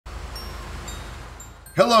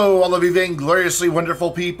Hello, all of you vaingloriously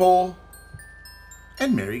wonderful people,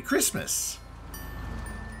 and Merry Christmas.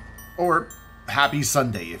 Or Happy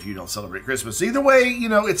Sunday if you don't celebrate Christmas. Either way, you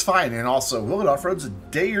know, it's fine. And also, Willett Off-Road's a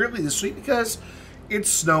day early this week because it's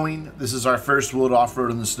snowing. This is our first Willett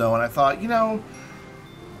Off-Road in the snow, and I thought, you know,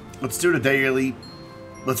 let's do it a day early.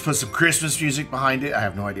 Let's put some Christmas music behind it. I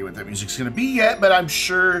have no idea what that music's going to be yet, but I'm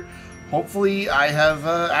sure, hopefully, I have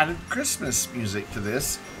added Christmas music to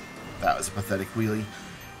this. That was a pathetic wheelie.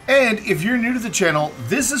 And if you're new to the channel,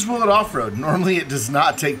 this is Willett Off-Road. Normally it does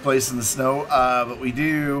not take place in the snow, but we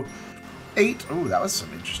do oh, that was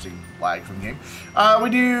some interesting lag from the game. We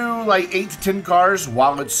do like 8 to 10 cars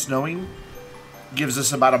while it's snowing. Gives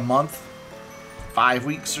us about a month, 5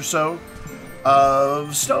 weeks or so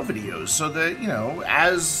of snow videos. So that, you know,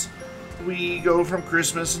 as we go from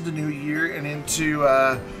Christmas into New Year and into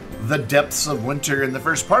the depths of winter in the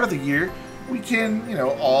first part of the year, we can, you know,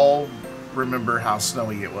 all remember how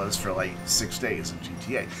snowy it was for like 6 days in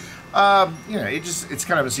GTA. You know, it's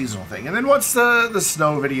kind of a seasonal thing. And then once the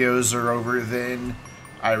snow videos are over, then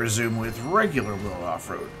I resume with regular Willett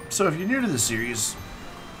Off-Road. So if you're new to the series,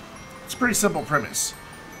 it's a pretty simple premise.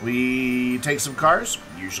 We take some cars,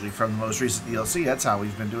 usually from the most recent DLC. That's how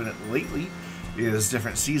we've been doing it lately, is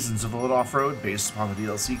different seasons of Willett Off-Road based upon the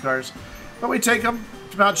DLC cars. But we take them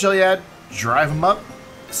to Mt Chiliad, drive them up,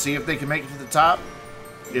 see if they can make it to the top.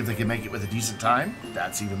 If they can make it with a decent time,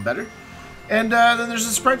 that's even better. And then there's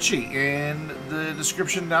a spreadsheet in the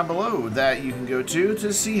description down below that you can go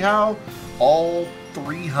to see how all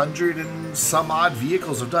 300 and some odd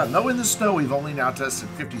vehicles have done. Though in the snow, we've only now tested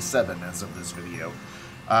 57 as of this video.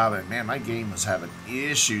 And man, my game was having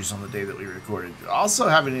issues on the day that we recorded. Also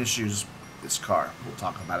having issues with this car. We'll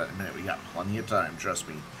talk about it in a minute. We got plenty of time, trust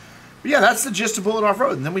me. But yeah, that's the gist of Willett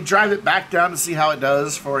Off-Road. And then we drive it back down to see how it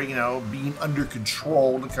does for, you know, being under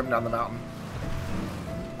control to come down the mountain.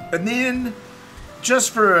 And then, just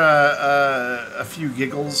for a few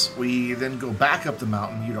giggles, we then go back up the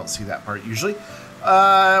mountain. You don't see that part usually.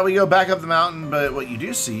 We go back up the mountain, but what you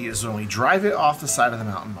do see is when we drive it off the side of the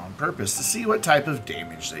mountain on purpose to see what type of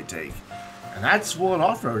damage they take. And that's Willett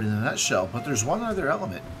Off-Road in a nutshell. But there's one other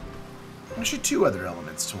element. Actually, 2 other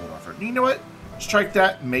elements to Willett Off-Road. And you know what? Strike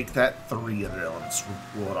that and make that 3 other elements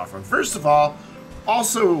Willett Off-Road. First of all,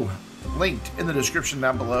 also linked in the description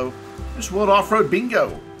down below, there's Willett Off-Road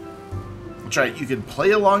Bingo. That's right, you can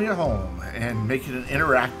play along at home and make it an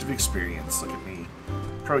interactive experience. Look at me,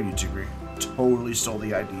 pro YouTuber. Totally stole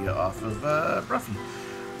the idea off of Bruffy.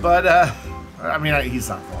 But, I mean, he's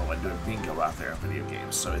not the only one doing bingo out there in video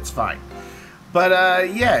games, so it's fine. But,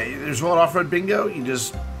 yeah, there's Willett Off-Road Bingo. You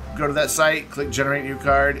just go to that site, click generate new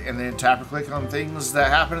card, and then tap or click on things that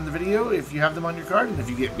happen in the video if you have them on your card. And if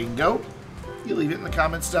you get bingo, you leave it in the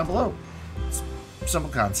comments down below. It's a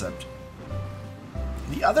simple concept.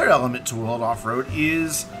 The other element to Willett Off-Road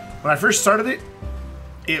is, when I first started it,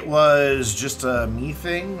 it was just a me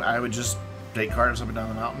thing. I would just take cars up and down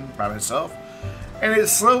the mountain by myself. And it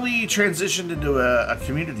slowly transitioned into a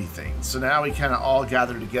community thing. So now we kind of all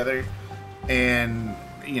gather together, and,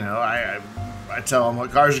 you know, I tell them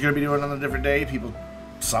what cars are going to be doing on a different day. People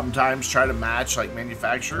sometimes try to match, like,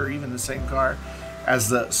 manufacturer or even the same car as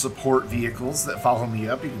the support vehicles that follow me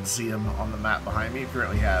up. You can see them on the map behind me. I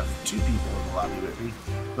currently have 2 people in the lobby with me,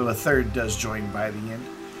 though a third does join by the end.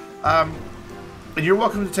 And you're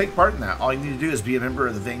welcome to take part in that. All you need to do is be a member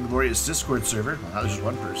of the Vainglorious Discord server. Well, that was just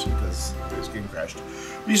one person because this game crashed.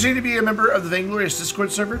 You just need to be a member of the Vainglorious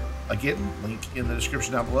Discord server. Again, link in the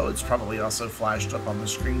description down below. It's probably also flashed up on the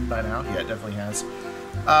screen by now. Yeah, it definitely has.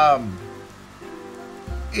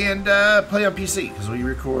 And play on PC, because we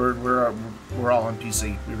record, we're all on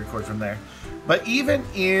PC. We record from there. But even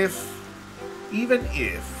if you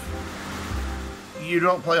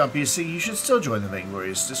don't play on PC, you should still join the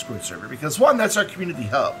Vainglorious Discord server, because 1, that's our community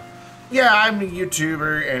hub. Yeah, I'm a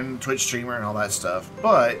YouTuber and Twitch streamer and all that stuff,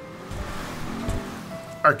 but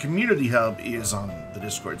our community hub is on the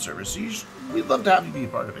Discord server, so we'd love to have you be a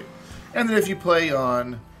part of it. And then if you play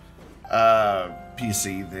on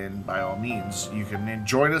PC, then by all means, you can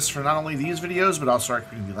join us for not only these videos, but also our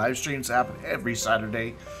community live streams that happen every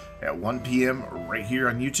Saturday at 1 p.m. right here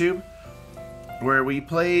on YouTube, where we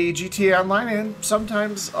play GTA Online and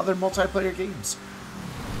sometimes other multiplayer games.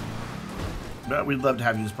 But we'd love to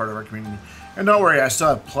have you as part of our community. And don't worry, I still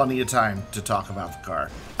have plenty of time to talk about the car.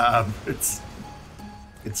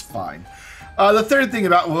 It's fine. The third thing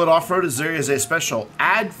about Willett Off-Road is there is a special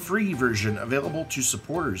ad-free version available to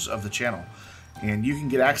supporters of the channel. And you can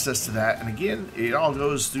get access to that. And again, it all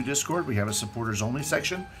goes through Discord. We have a supporters only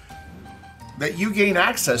section that you gain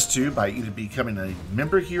access to by either becoming a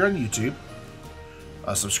member here on YouTube,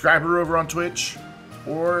 a subscriber over on Twitch,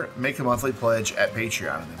 or make a monthly pledge at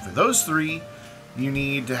Patreon. And for those three, you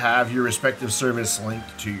need to have your respective service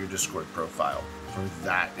linked to your Discord profile. For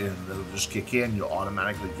that, and it'll just kick in, you'll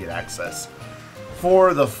automatically get access.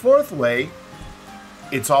 For the fourth way,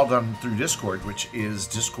 it's all done through Discord, which is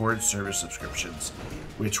Discord service subscriptions,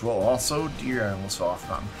 which will also, dear, I almost fell off the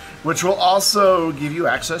mountain, which will also give you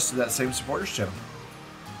access to that same supporters channel.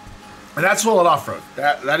 And that's Will It Offroad.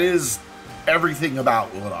 That is everything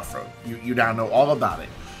about Will It Offroad. You now know all about it.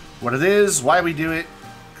 What it is, why we do it,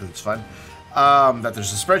 because it's fun. That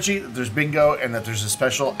there's a spreadsheet, that there's bingo, and that there's a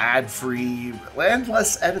special ad-free and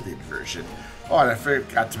less edited version. Oh, and I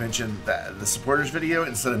forgot to mention that the supporters video,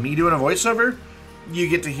 instead of me doing a voiceover, you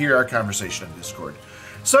get to hear our conversation on Discord.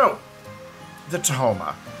 So, the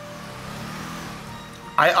Tahoma.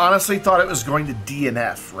 I honestly thought it was going to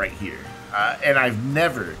DNF right here. And I've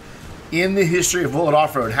never, in the history of Will It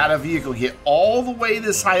Offroad, had a vehicle get all the way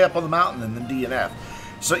this high up on the mountain and then DNF.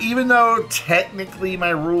 So even though technically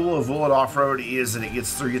my rule of Will It Offroad is that it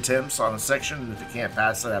gets 3 attempts on a section, and if it can't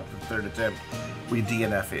pass it after the 3rd attempt, we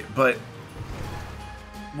DNF it. But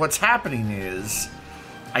what's happening is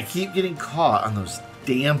I keep getting caught on those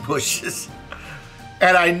damn bushes.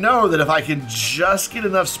 And I know that if I can just get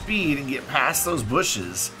enough speed and get past those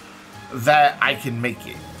bushes, that I can make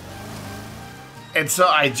it. And so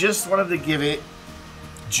I just wanted to give it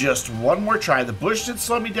just one more try. The bush did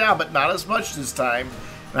slow me down, but not as much this time.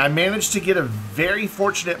 And I managed to get a very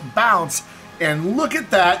fortunate bounce. And look at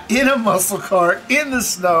that, in a muscle car, in the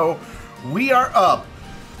snow. We are up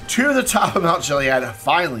to the top of Mt Chiliad,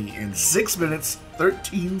 finally, in 6 minutes,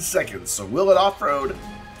 13 seconds. So Will It Offroad?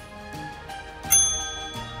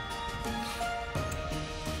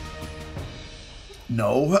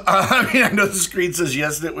 No. I mean, I know the screen says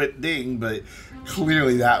yes and it went ding, but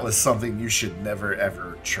clearly that was something you should never,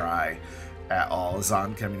 ever try at all.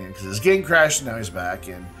 Zahn coming in because his game crashed and now he's back,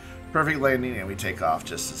 and perfect landing, and we take off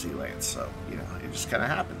just as he lands. So, you know, it just kind of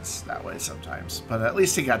happens that way sometimes. But at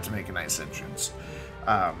least he got to make a nice entrance.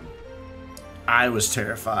 I was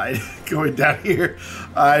terrified going down here.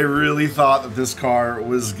 I really thought that this car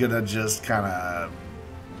was going to just kind of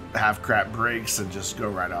have crap brakes and just go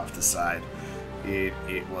right off the side. It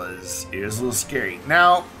was a little scary.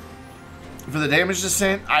 Now, for the damage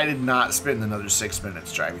descent, I did not spend another 6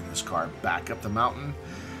 minutes driving this car back up the mountain.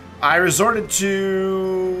 I resorted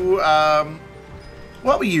to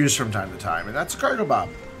what we use from time to time, and that's a cargo bob.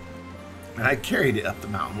 And I carried it up the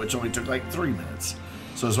mountain, which only took like 3 minutes.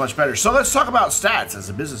 So it was much better. So let's talk about stats as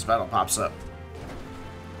the business battle pops up.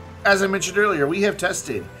 As I mentioned earlier, we have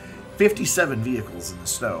tested 57 vehicles in the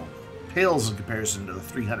snow. Pales in comparison to the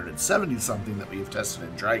 370-something that we have tested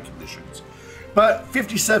in dry conditions. But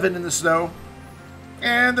 57 in the snow,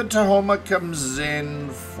 and the Tahoma comes in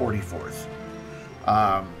 44th.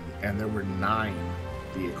 And there were 9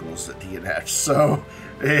 vehicles that DNF'd, so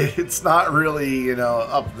it's not really, you know,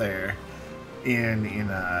 up there in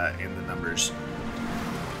the numbers.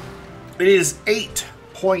 It is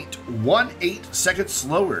 8.18 seconds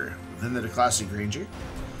slower than the Declasse Granger,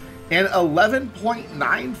 and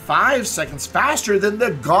 11.95 seconds faster than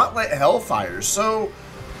the Gauntlet Hellfire. So,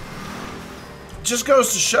 just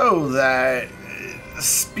goes to show that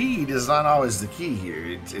speed is not always the key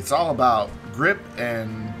here. It's all about grip,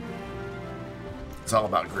 and it's all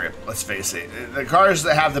about grip. Let's face it. The cars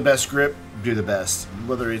that have the best grip do the best,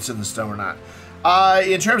 whether it's in the snow or not.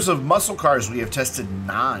 In terms of muscle cars, we have tested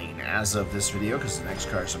 9 as of this video, because the next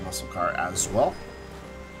car is a muscle car as well.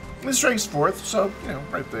 This ranks 4th, so, you know,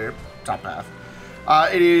 right there, top half.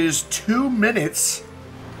 It is 2 minutes,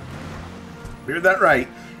 heard that right,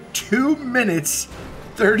 2 minutes,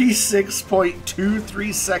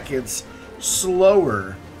 36.23 seconds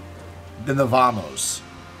slower than the Vamos,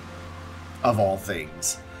 of all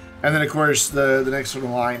things. And then, of course, the next one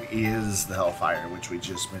in line is the Hellfire, which we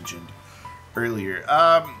just mentioned earlier.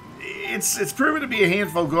 It's proven to be a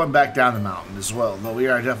handful going back down the mountain as well, though we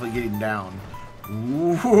are definitely getting down.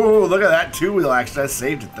 Ooh, look at that two-wheel action. I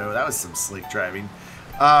saved it, though. That was some slick driving.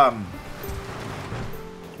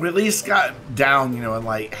 We at least got down, you know, in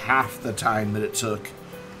like half the time that it took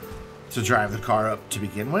to drive the car up to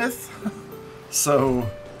begin with. So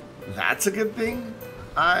that's a good thing,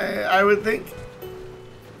 I would think.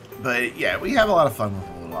 But yeah, we have a lot of fun with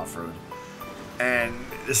Will It Offroad. And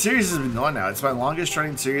the series has been going now. It's my longest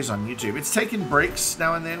running series on YouTube. It's taken breaks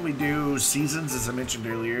now and then. We do seasons, as I mentioned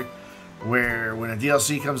earlier, where when a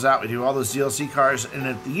DLC comes out, we do all those DLC cars, and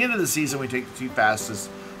at the end of the season, we take the 2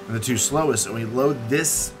 fastest and the 2 slowest, and we load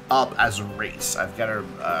this up as a race. I've got a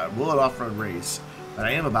Will It Offroad race that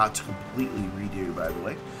I am about to completely redo, by the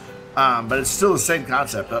way. But it's still the same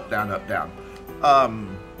concept, up, down, up, down.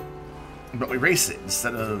 but we race it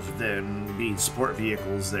instead of them being sport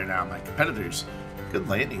vehicles. They're now my competitors. Good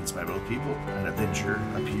landings by both people. An Avenger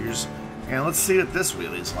appears. And let's see what this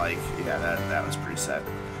wheel is like. Yeah, that was pretty sad.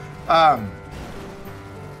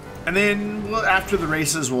 And then after the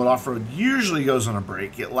races, Offroad usually goes on a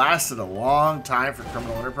break. It lasted a long time for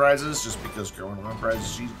Criminal Enterprises, just because Criminal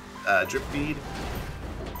Enterprises drip feed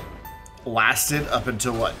lasted up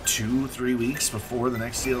until, what, 2-3 weeks before the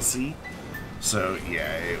next DLC. So,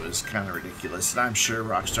 yeah, it was kind of ridiculous. And I'm sure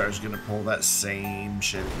Rockstar is going to pull that same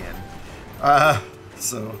shit again.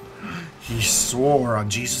 So, he swore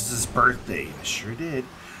on Jesus' birthday. I sure did.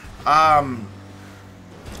 I'm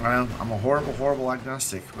a horrible, horrible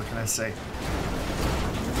agnostic. What can I say?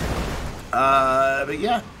 But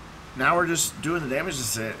yeah, now we're just doing the damage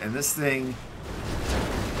descent, and this thing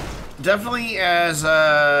definitely, as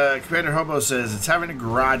Commander Hobo says, it's having a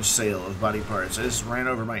garage sale of body parts. I just ran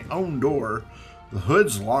over my own door. The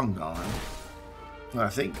hood's long gone. I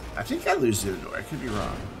think I lose the other door. I could be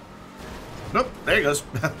wrong. Nope, there it goes.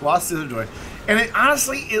 Lost the other door. And it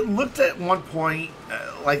honestly, it looked at one point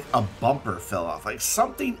like a bumper fell off. Like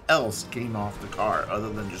something else came off the car other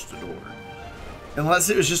than just a door. Unless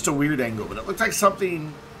it was just a weird angle. But it looked like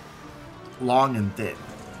something long and thin.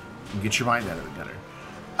 You get your mind out of the gutter.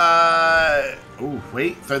 Oh,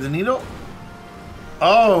 wait. Thread the needle?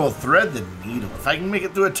 Oh, thread the needle. If I can make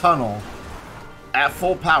it through a tunnel at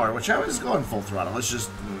full power, which I was going full throttle. Let's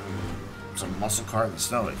just... some muscle car in the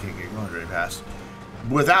snow that can't get going very fast.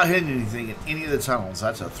 Without hitting anything in any of the tunnels,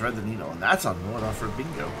 that's a thread the needle, and that's on World Offroad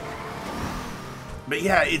Bingo. But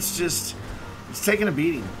yeah, it's taking a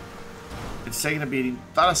beating. It's taking a beating.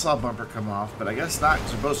 Thought I saw a bumper come off, but I guess not,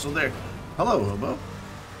 because they're both still there. Hello, Hobo.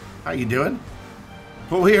 How you doing?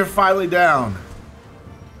 But we are finally down.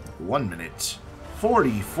 1 minute,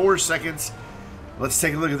 44 seconds. Let's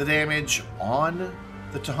take a look at the damage on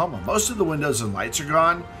the Tahoma. Most of the windows and lights are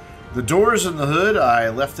gone. The doors and the hood, I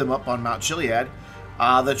left them up on Mt Chiliad.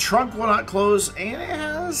 The trunk will not close, and it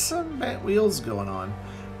has some bent wheels going on.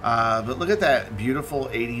 But look at that beautiful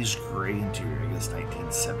 80s gray interior. I guess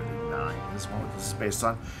 1979 is what this is based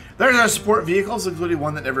on. There's our support vehicles, including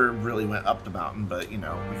one that never really went up the mountain, but, you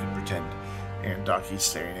know, we can pretend. And Donkey's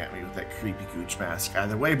staring at me with that creepy gooch mask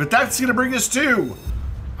either way. But that's going to bring us to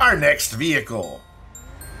our next vehicle.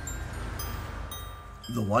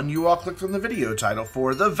 The one you all clicked on the video title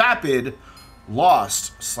for, the Vapid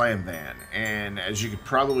Lost Slamvan. And as you could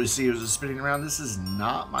probably see, it was spinning around. This is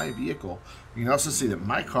not my vehicle. You can also see that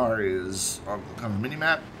my car is on the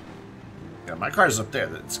mini-map. Yeah, my car is up there.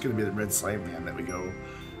 That's going to be the red Slamvan that we go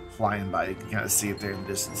flying by. You can kind of see it there in the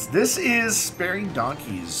distance. This is Sparing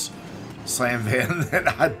Donkey's Slamvan that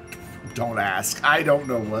I don't ask. I don't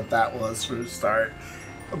know what that was for a start,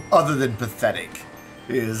 other than pathetic.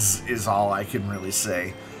 Is all I can really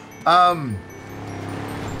say. And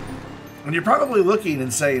you're probably looking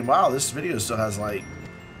and saying, wow, this video still has like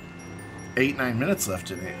 8-9 minutes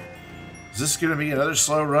left in it. Is this gonna be another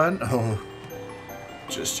slow run? Oh,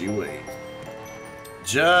 just you wait.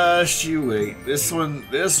 Just you wait. This one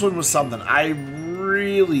was something. I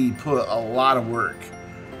really put a lot of work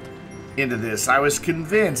into this. I was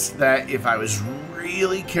convinced that if I was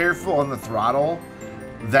really careful on the throttle,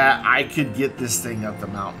 that I could get this thing up the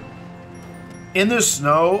mountain. In the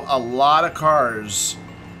snow, a lot of cars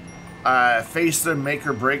face their make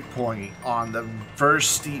or break point on the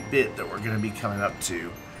first steep bit that we're going to be coming up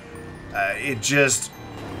to.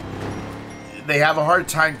 They have a hard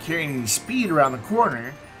time carrying any speed around the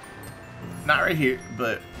corner. Not right here,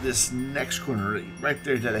 but this next corner right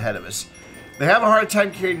there dead ahead of us. They have a hard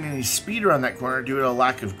time carrying any speed around that corner due to a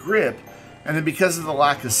lack of grip. And then because of the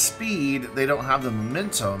lack of speed, they don't have the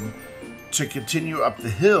momentum to continue up the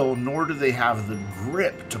hill, nor do they have the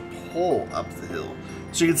grip to pull up the hill.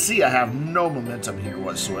 So you can see I have no momentum here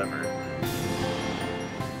whatsoever.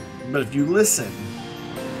 But if you listen,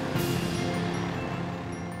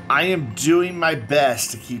 I am doing my best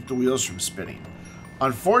to keep the wheels from spinning.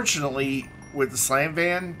 Unfortunately, with the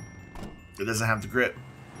Slamvan, it doesn't have the grip.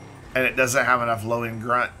 And it doesn't have enough low-end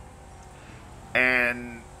grunt.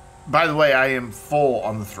 And... by the way, I am full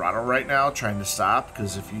on the throttle right now, trying to stop,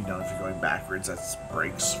 because if you're going backwards, that's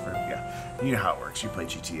brakes. You know how it works. You play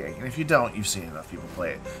GTA, and if you don't, you've seen enough people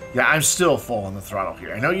play it. Yeah, I'm still full on the throttle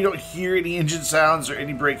here. I know you don't hear any engine sounds or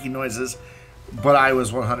any braking noises, but I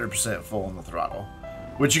was 100% full on the throttle,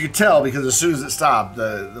 which you could tell because as soon as it stopped,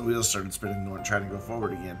 the wheels started spinning and trying to go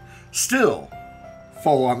forward again. Still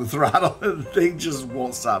full on the throttle, the thing just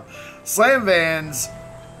won't stop. Slamvans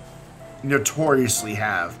notoriously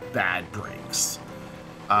have bad brakes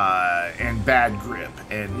and bad grip,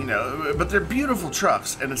 and but they're beautiful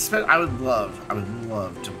trucks, and I would love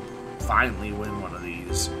to finally win one of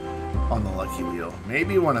these on the lucky wheel.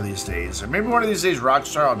 Maybe one of these days. Or maybe one of these days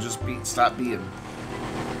Rockstar will just stop being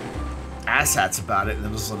asshats about it and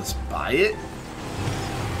then just let us buy it.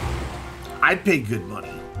 I'd pay good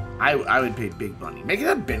money. I would pay big money. Make it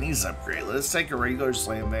a Benny's upgrade. Let's take a regular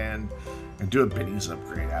Slamvan and do a Benny's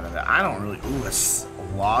upgrade out of it. I don't really... Ooh, a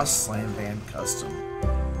Lost Slamvan Custom.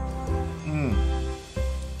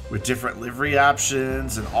 With different livery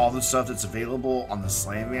options and all the stuff that's available on the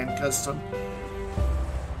Slamvan Custom.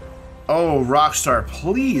 Oh, Rockstar,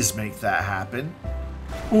 please make that happen.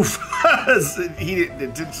 Oof. He didn't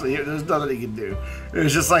intentionally. There's nothing he could do. It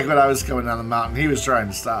was just like when I was coming down the mountain. He was trying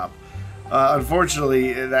to stop.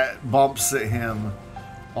 Unfortunately, that bump sent him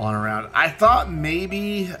on around. I thought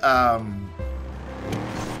maybe I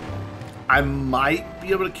might be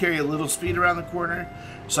able to carry a little speed around the corner.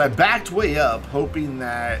 So I backed way up, hoping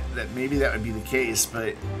that maybe that would be the case.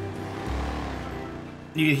 But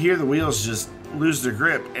you can hear the wheels just lose their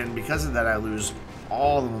grip. And because of that, I lose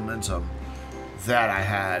all the momentum that I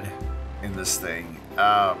had in this thing.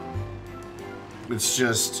 It's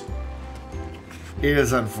just... It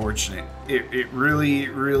is unfortunate. It really,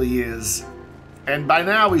 really is. And by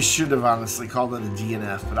now we should have honestly called it a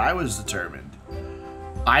DNF, but I was determined.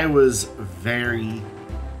 I was very,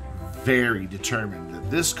 very determined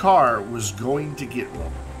that this car was going to get,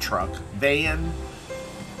 well, truck, van.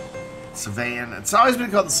 It's a van. It's always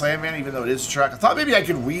been called the Slamvan, even though it is a truck. I thought maybe I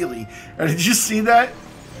could wheelie. And did you see that?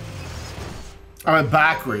 I went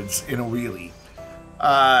backwards in a wheelie.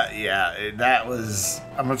 Yeah, that was...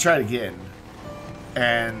 I'm going to try it again.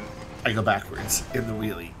 And I go backwards in the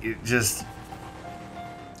wheelie. It just...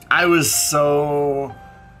 I was so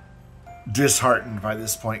disheartened by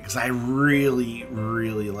this point because I really,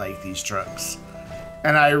 really like these trucks.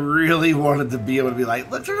 And I really wanted to be able to be like,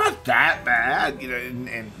 look, they're not that bad. You know,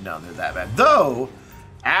 and no, they're that bad. Though,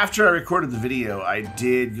 after I recorded the video, I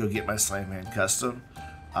did go get my Slamvan Custom.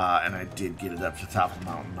 And I did get it up to the top of the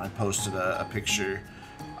mountain. I posted a picture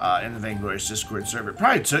in the Vainglorious Discord server. It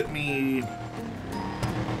probably took me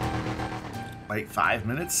like 5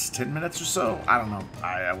 minutes, 10 minutes or so. I don't know.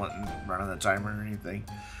 I wasn't running the timer or anything,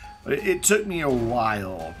 but it took me a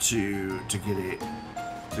while to get it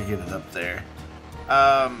up there.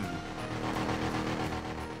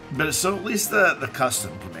 But so at least the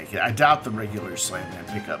custom can make it. I doubt the regular Slamvan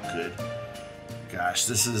pickup could. Gosh,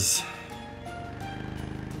 this is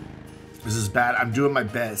bad. I'm doing my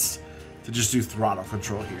best to just do throttle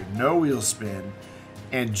control here. No wheel spin.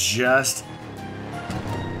 And just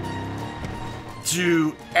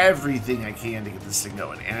do everything I can to get this thing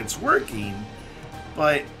going. And it's working,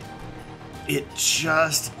 but it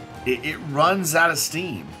just... It runs out of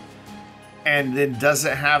steam. And then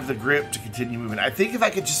doesn't have the grip to continue moving. I think if I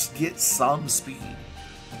could just get some speed,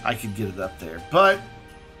 I could get it up there. But,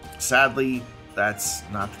 sadly, that's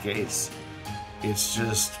not the case. It's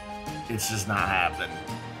just not happening.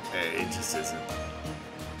 It just isn't.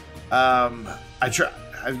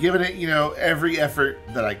 I've given it, you know, every effort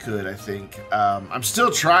that I could, I think. I'm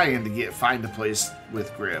still trying to find a place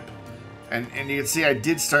with grip. And you can see I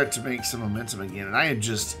did start to make some momentum again. And I am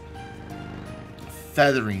just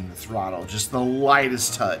feathering the throttle, just the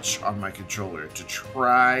lightest touch on my controller to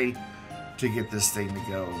try to get this thing to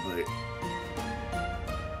go. But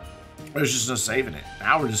there's just no saving it.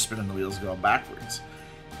 Now we're just spinning the wheels going backwards.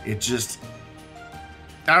 It just...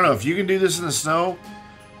 I don't know if you can do this in the snow.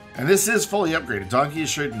 And this is fully upgraded. Donkey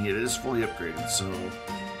assured me it is fully upgraded. So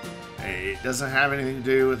it doesn't have anything to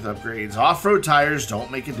do with upgrades. Off-road tires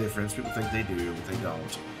don't make a difference. People think they do, but they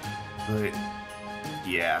don't. But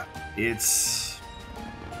yeah, it's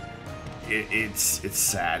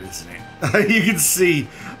sad, isn't it? You can see.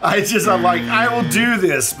 I'm like, I will do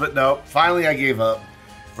this, but no. Finally, I gave up.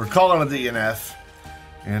 We're calling it a DNF.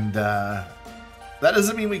 And that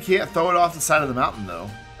doesn't mean we can't throw it off the side of the mountain, though.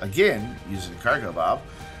 Again, using Cargo Bob.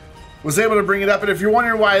 Was able to bring it up. And if you're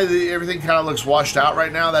wondering why everything kind of looks washed out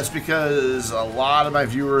right now, that's because a lot of my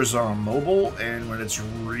viewers are on mobile. And when it's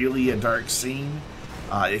really a dark scene,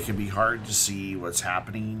 it can be hard to see what's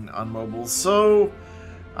happening on mobile. So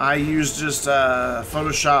I use just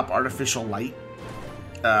Photoshop artificial light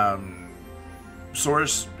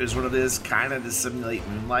source is what it is, kind of to simulate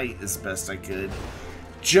moonlight as best I could,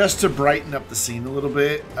 just to brighten up the scene a little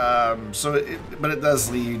bit. But it does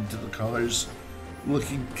lead to the colors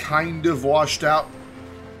looking kind of washed out,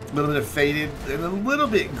 a little bit of faded, and a little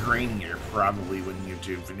bit grainier probably when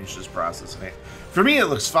YouTube finishes processing it. For me, it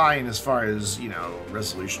looks fine as far as, you know,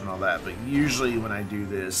 resolution and all that, but usually when I do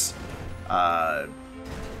this,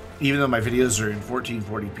 even though my videos are in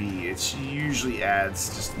 1440p, it usually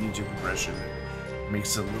adds just YouTube compression. It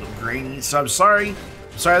makes it a little grainy. So I'm sorry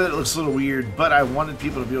Sorry that it looks a little weird, but I wanted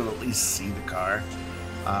people to be able to at least see the car.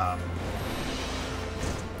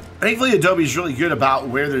 Thankfully, Adobe's really good about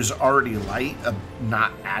where there's already light of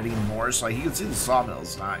not adding more. So like, you can see the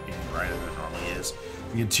sawmill's not any brighter than it normally is.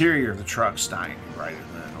 The interior of the truck's not any brighter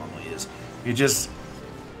than it normally is.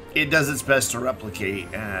 It does its best to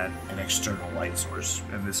replicate an external light source.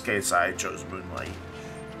 In this case, I chose moonlight.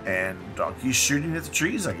 And Donkey's shooting at the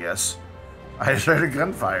trees, I guess. I just heard a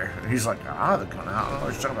gunfire. And he's like, ah, the gun. I don't know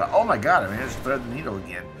what he's talking about. Oh my god, I managed to thread the needle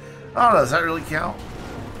again. I don't know, does that really count?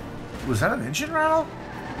 Was that an engine rattle?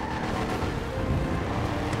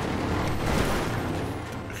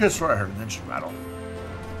 I could have swore I heard an engine rattle.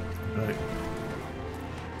 But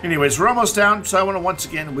anyways, we're almost down, so I want to once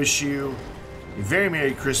again wish you a very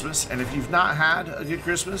Merry Christmas. And if you've not had a good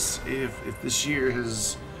Christmas, if this year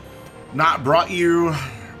has not brought you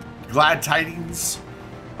glad tidings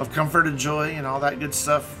of comfort and joy and all that good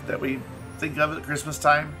stuff that we think of at Christmas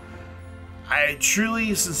time, I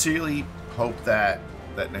truly, sincerely hope that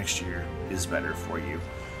next year is better for you.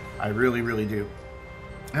 I really, really do.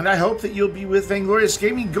 And I hope that you'll be with Vainglorious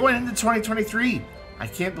Gaming going into 2023. I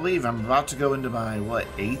can't believe I'm about to go into my,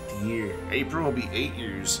 8th year. April will be 8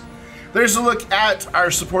 years. There's a look at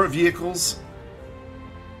our support vehicles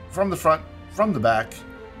from the front, from the back,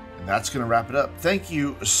 and that's going to wrap it up. Thank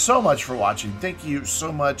you so much for watching. Thank you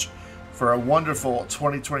so much for a wonderful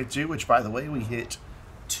 2022, which, by the way, we hit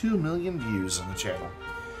 2 million views on the channel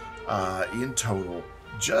in total,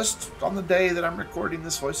 just on the day that I'm recording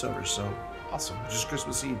this voiceover. So awesome. Just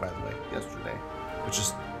Christmas Eve, by the way, yesterday, which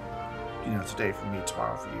is, today for me,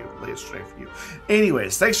 tomorrow for you, yesterday for you.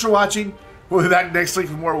 Anyways, thanks for watching. We'll be back next week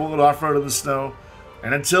for more Will It Off-Road in the Snow.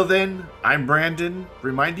 And until then, I'm Brandon,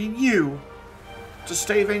 reminding you to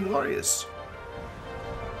stay vainglorious.